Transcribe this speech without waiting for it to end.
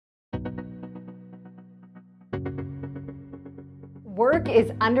Work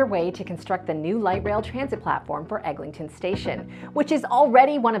is underway to construct the new light rail transit platform for Eglinton Station, which is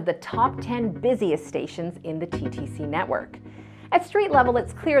already one of the top 10 busiest stations in the TTC network. At street level,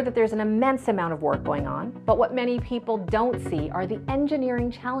 it's clear that there's an immense amount of work going on, but what many people don't see are the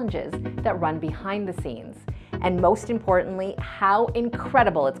engineering challenges that run behind the scenes, and most importantly, how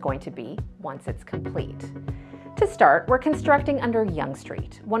incredible it's going to be once it's complete. To start, we're constructing under Yonge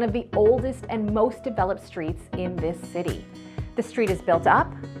Street, one of the oldest and most developed streets in this city. The street is built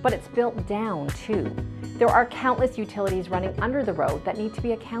up, but it's built down too. There are countless utilities running under the road that need to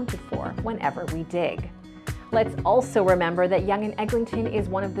be accounted for whenever we dig. Let's also remember that Yonge and Eglinton is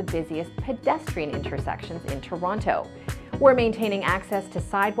one of the busiest pedestrian intersections in Toronto. We're maintaining access to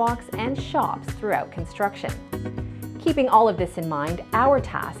sidewalks and shops throughout construction. Keeping all of this in mind, our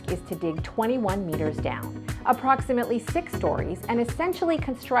task is to dig 21 meters down, approximately 6 stories, and essentially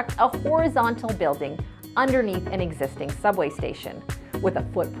construct a horizontal building underneath an existing subway station, with a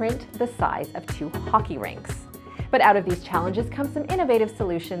footprint the size of 2 hockey rinks. But out of these challenges come some innovative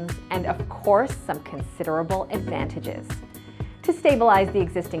solutions and, of course, some considerable advantages. To stabilize the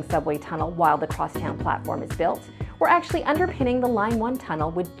existing subway tunnel while the Crosstown platform is built, we're actually underpinning the Line 1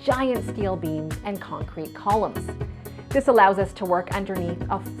 tunnel with giant steel beams and concrete columns. This allows us to work underneath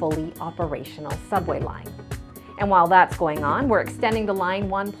a fully operational subway line. And while that's going on, we're extending the Line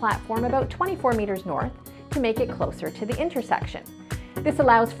 1 platform about 24 meters north to make it closer to the intersection. This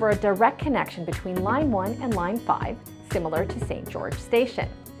allows for a direct connection between Line 1 and Line 5, similar to St. George Station.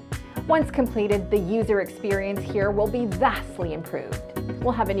 Once completed, the user experience here will be vastly improved.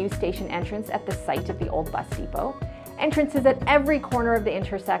 We'll have a new station entrance at the site of the old bus depot, entrances at every corner of the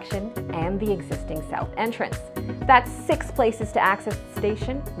intersection, and the existing south entrance. That's 6 places to access the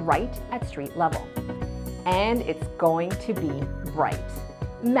station right at street level. And it's going to be bright.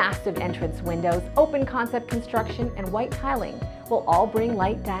 Massive entrance windows, open concept construction, and white tiling will all bring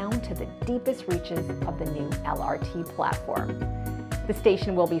light down to the deepest reaches of the new LRT platform. The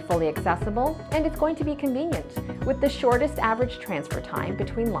station will be fully accessible, and it's going to be convenient, with the shortest average transfer time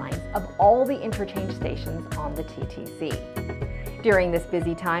between lines of all the interchange stations on the TTC. During this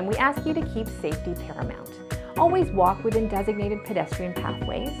busy time, we ask you to keep safety paramount. Always walk within designated pedestrian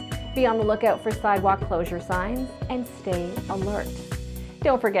pathways, be on the lookout for sidewalk closure signs, and stay alert.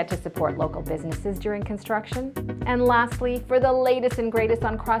 Don't forget to support local businesses during construction. And lastly, for the latest and greatest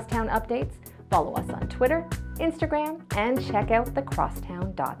on Crosstown updates, follow us on Twitter, Instagram, and check out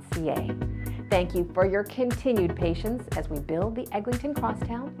thecrosstown.ca. Thank you for your continued patience as we build the Eglinton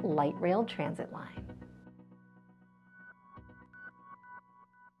Crosstown Light Rail Transit Line.